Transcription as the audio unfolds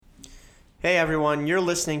Hey everyone, you're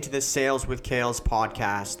listening to the Sales with Kales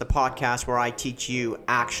podcast, the podcast where I teach you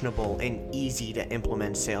actionable and easy to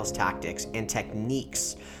implement sales tactics and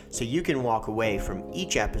techniques so you can walk away from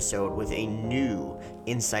each episode with a new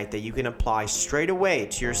insight that you can apply straight away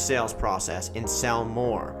to your sales process and sell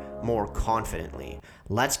more confidently.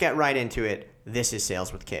 Let's get right into it. This is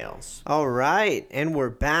Sales with Kales. All right, and we're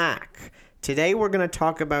back. Today we're going to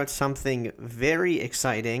talk about something very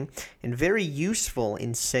exciting and very useful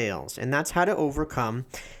in sales, and that's how to overcome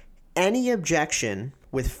any objection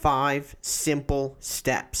with 5 simple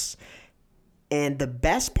steps. And the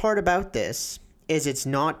best part about this is it's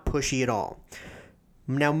not pushy at all.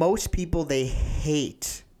 Now, most people, they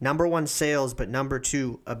hate, number 1, sales, but number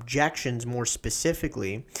 2, objections more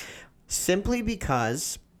specifically, simply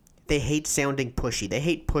because they hate sounding pushy. They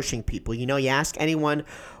hate pushing people. You know, you ask anyone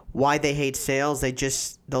why they hate sales,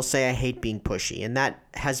 they'll say, I hate being pushy. And that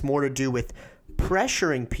has more to do with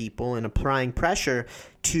pressuring people and applying pressure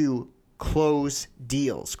to close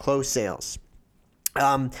deals, close sales.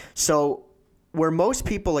 So where most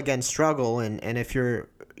people, again, struggle, and if you're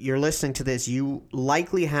listening to this, you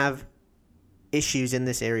likely have issues in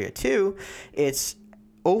this area too, it's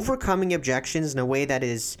overcoming objections in a way that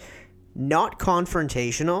is not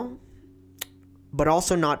confrontational, but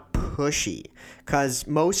also not pushy. Because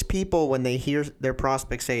most people, when they hear their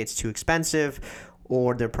prospect say it's too expensive,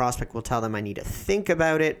 or their prospect will tell them I need to think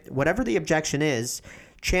about it, whatever the objection is,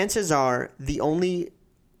 chances are the only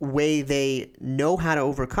way they know how to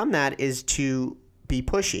overcome that is to be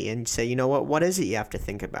pushy and say, you know what is it you have to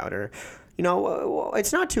think about? Or, you know,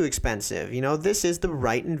 it's not too expensive. You know, this is the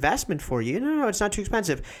right investment for you. No, it's not too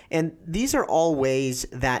expensive. And these are all ways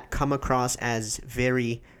that come across as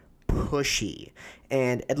very pushy,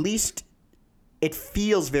 and at least it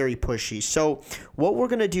feels very pushy. So what we're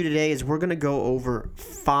going to do today is we're going to go over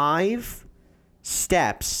 5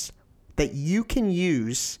 steps that you can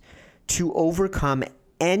use to overcome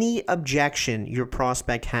any objection your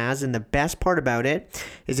prospect has. And the best part about it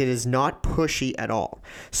is not pushy at all.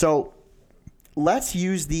 So let's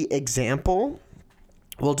use the example.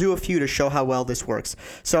 We'll do a few to show how well this works.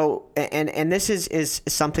 So, and this is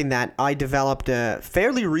something that I developed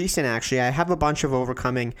fairly recent, actually. I have a bunch of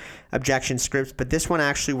overcoming objection scripts, but this one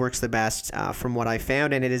actually works the best from what I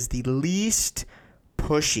found, and it is the least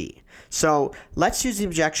pushy. So let's use the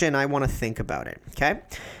objection. I want to think about it, okay?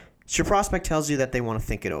 So your prospect tells you that they want to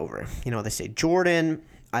think it over. You know, they say, Jordan,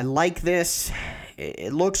 I like this.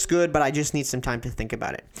 It looks good, but I just need some time to think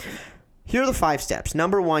about it. Here are the 5 steps.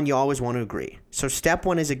 Number 1, you always want to agree. So step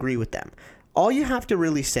 1 is agree with them. All you have to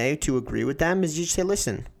really say to agree with them is you say,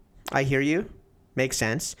 listen, I hear you. Makes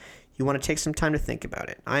sense. You want to take some time to think about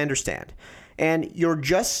it. I understand. And you're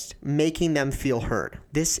just making them feel heard.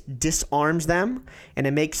 This disarms them, and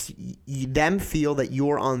it makes them feel that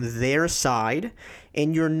you're on their side,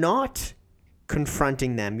 and you're not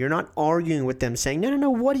confronting them. You're not arguing with them saying, no,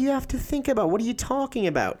 what do you have to think about? What are you talking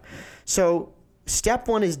about? So step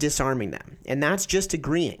 1 is disarming them, and that's just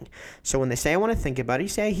agreeing. So when they say, I want to think about it, you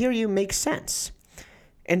say, I hear you, makes sense.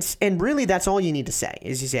 And really, that's all you need to say,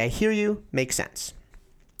 is you say, I hear you, makes sense.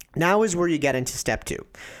 Now is where you get into step 2.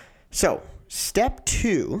 So step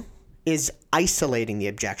 2 is isolating the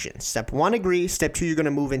objection. Step 1, agree. Step 2, you're going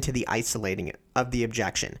to move into the isolating of the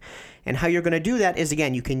objection. And how you're going to do that is,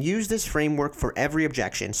 again, you can use this framework for every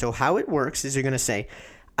objection. So how it works is you're going to say,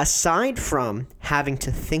 aside from having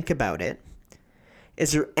to think about it,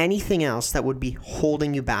 is there anything else that would be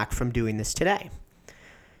holding you back from doing this today?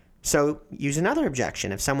 So use another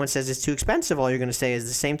objection. If someone says it's too expensive, all you're going to say is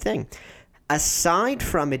the same thing. Aside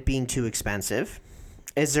from it being too expensive,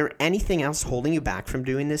 is there anything else holding you back from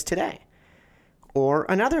doing this today? Or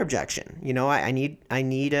another objection. You know, I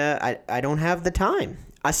don't have the time.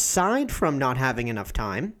 Aside from not having enough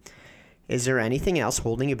time, is there anything else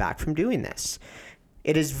holding you back from doing this?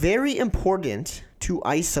 It is very important to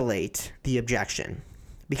isolate the objection,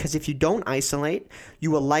 because if you don't isolate,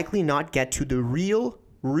 you will likely not get to the real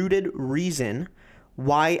rooted reason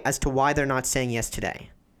as to why they're not saying yes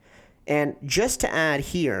today. And just to add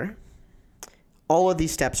here, all of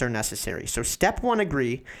these steps are necessary. So step 1,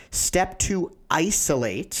 agree. Step 2,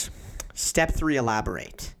 isolate. Step 3,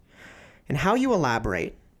 elaborate. And how you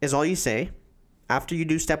elaborate is all you say after you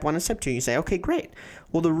do step 1 and step 2. You say, okay, great.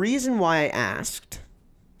 Well, the reason why I asked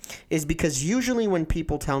is because usually when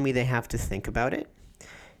people tell me they have to think about it,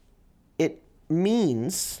 it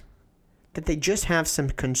means that they just have some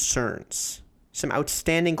concerns, some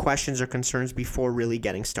outstanding questions or concerns before really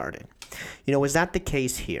getting started. You know, is that the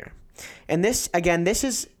case here? And this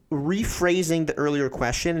is rephrasing the earlier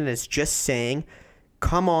question, and it's just saying,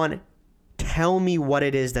 come on, tell me what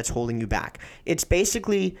it is that's holding you back. It's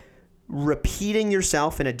basically repeating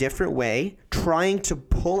yourself in a different way, trying to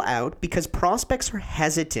pull out, because prospects are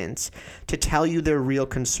hesitant to tell you their real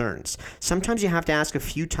concerns. Sometimes you have to ask a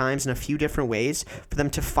few times in a few different ways for them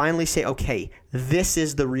to finally say, okay, this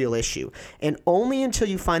is the real issue. And only until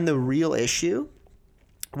you find the real issue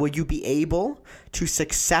will you be able to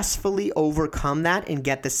successfully overcome that and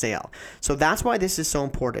get the sale. So that's why this is so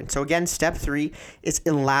important. So again, step 3 is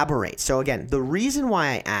elaborate. So again, the reason why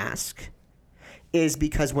I ask is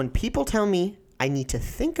because when people tell me I need to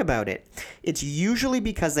think about it, it's usually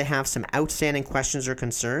because they have some outstanding questions or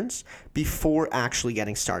concerns before actually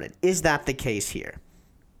getting started. Is that the case here?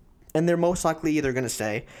 And they're most likely either going to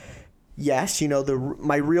say, yes,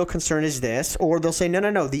 my real concern is this, or they'll say,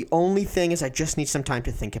 no, the only thing is I just need some time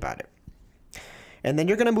to think about it. And then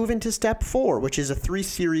you're going to move into step 4, which is a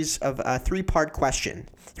three-part questioning.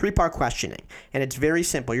 And it's very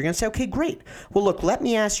simple. You're going to say, okay, great. Well, look, let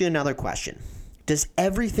me ask you another question. Does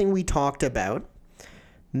everything we talked about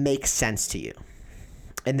make sense to you?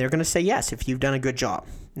 And they're going to say yes if you've done a good job.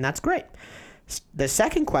 And that's great. The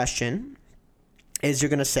second question is you're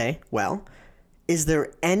going to say, well, is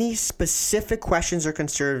there any specific questions or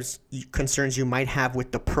concerns you might have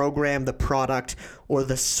with the program, the product, or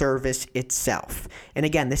the service itself? And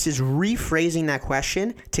again, this is rephrasing that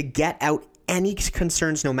question to get out any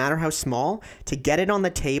concerns, no matter how small, to get it on the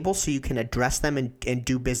table so you can address them and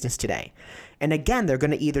do business today. And again, they're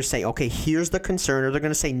going to either say, okay, here's the concern, or they're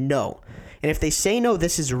going to say no. And if they say no,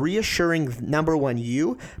 this is reassuring, number one,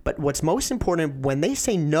 you. But what's most important, when they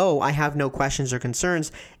say no, I have no questions or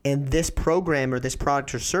concerns, and this program or this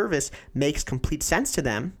product or service makes complete sense to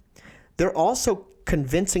them, they're also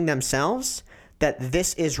convincing themselves that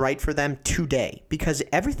this is right for them today, because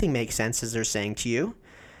everything makes sense as they're saying to you,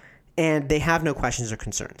 and they have no questions or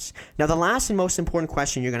concerns. Now, the last and most important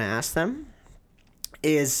question you're going to ask them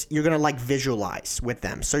is you're going to visualize with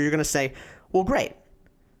them. So you're going to say, well, great.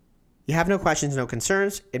 You have no questions, no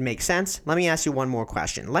concerns. It makes sense. Let me ask you one more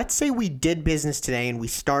question. Let's say we did business today and we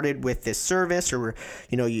started with this service, or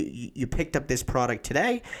you picked up this product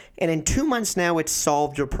today, and in 2 months now it's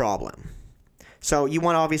solved your problem. So you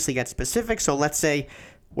want to obviously get specific. So let's say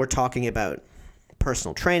we're talking about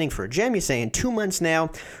personal training for a gym. You say in 2 months now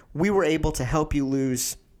we were able to help you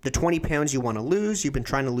lose the 20 pounds you want to lose. You've been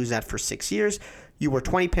trying to lose that for 6 years. You were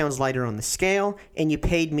 20 pounds lighter on the scale, and you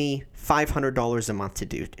paid me $500 a month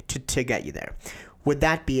to get you there. Would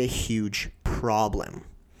that be a huge problem?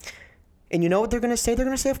 And you know what they're going to say? They're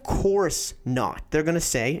going to say, of course not. They're going to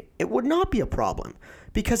say it would not be a problem,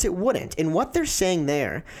 because it wouldn't. And what they're saying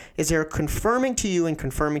there is they're confirming to you and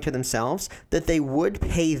confirming to themselves that they would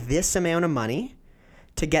pay this amount of money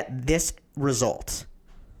to get this result.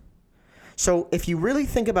 So if you really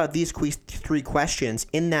think about these 3 questions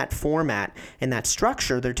in that format, in that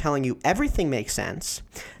structure, they're telling you everything makes sense,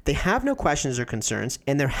 they have no questions or concerns,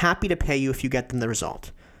 and they're happy to pay you if you get them the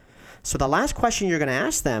result. So the last question you're going to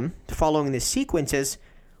ask them following this sequence is,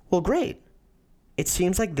 well, great. It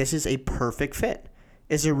seems like this is a perfect fit.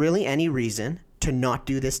 Is there really any reason to not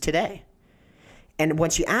do this today? And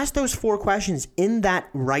once you ask those 4 questions in that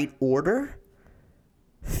right order,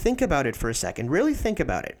 think about it for a second. Really think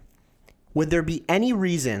about it. Would there be any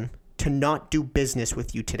reason to not do business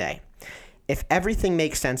with you today? If everything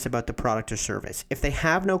makes sense about the product or service, if they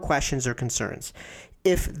have no questions or concerns,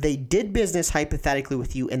 if they did business hypothetically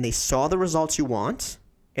with you and they saw the results you want,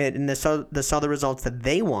 and they saw the results that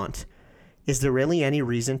they want, is there really any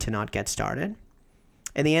reason to not get started?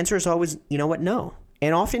 And the answer is always, you know what, no.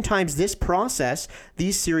 And oftentimes this process,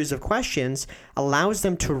 these series of questions, allows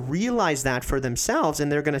them to realize that for themselves, and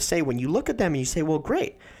they're going to say, when you look at them and you say, well,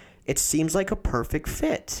 great, it seems like a perfect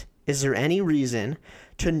fit. Is there any reason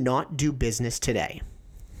to not do business today?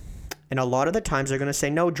 And a lot of the times they're going to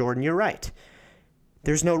say, no, Jordan, you're right.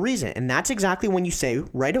 There's no reason. And that's exactly when you say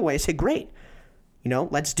right away, say, great,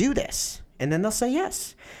 let's do this. And then they'll say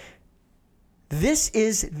yes. This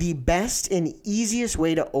is the best and easiest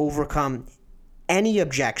way to overcome any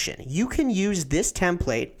objection. You can use this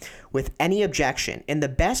template with any objection. And the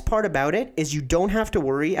best part about it is you don't have to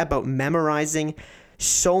worry about memorizing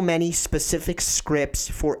so many specific scripts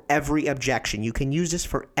for every objection. You can use this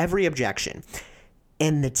for every objection.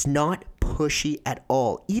 And it's not pushy at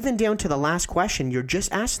all. Even down to the last question, you're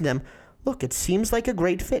just asking them, look, it seems like a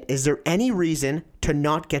great fit. Is there any reason to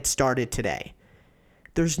not get started today?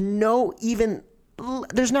 There's not even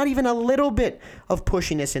a little bit of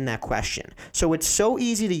pushiness in that question. So it's so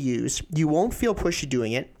easy to use. You won't feel pushy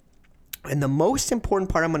doing it. And the most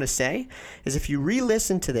important part I'm going to say is if you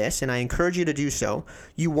re-listen to this, and I encourage you to do so,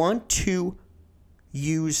 you want to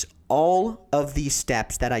use all of these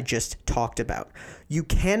steps that I just talked about. You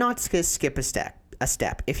cannot skip a step. a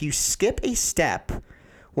step. If you skip a step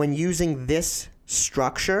when using this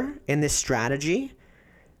structure and this strategy,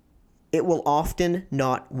 it will often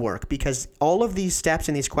not work, because all of these steps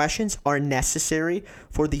and these questions are necessary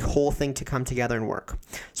for the whole thing to come together and work.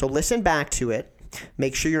 So listen back to it.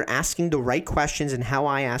 Make sure you're asking the right questions and how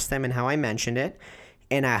I asked them and how I mentioned it.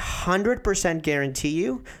 And I 100% guarantee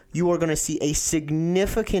you are going to see a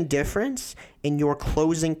significant difference in your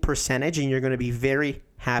closing percentage, and you're going to be very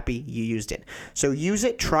happy you used it. So use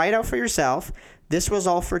it, try it out for yourself. This was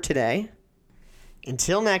all for today.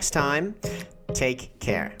 Until next time, take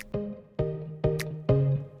care.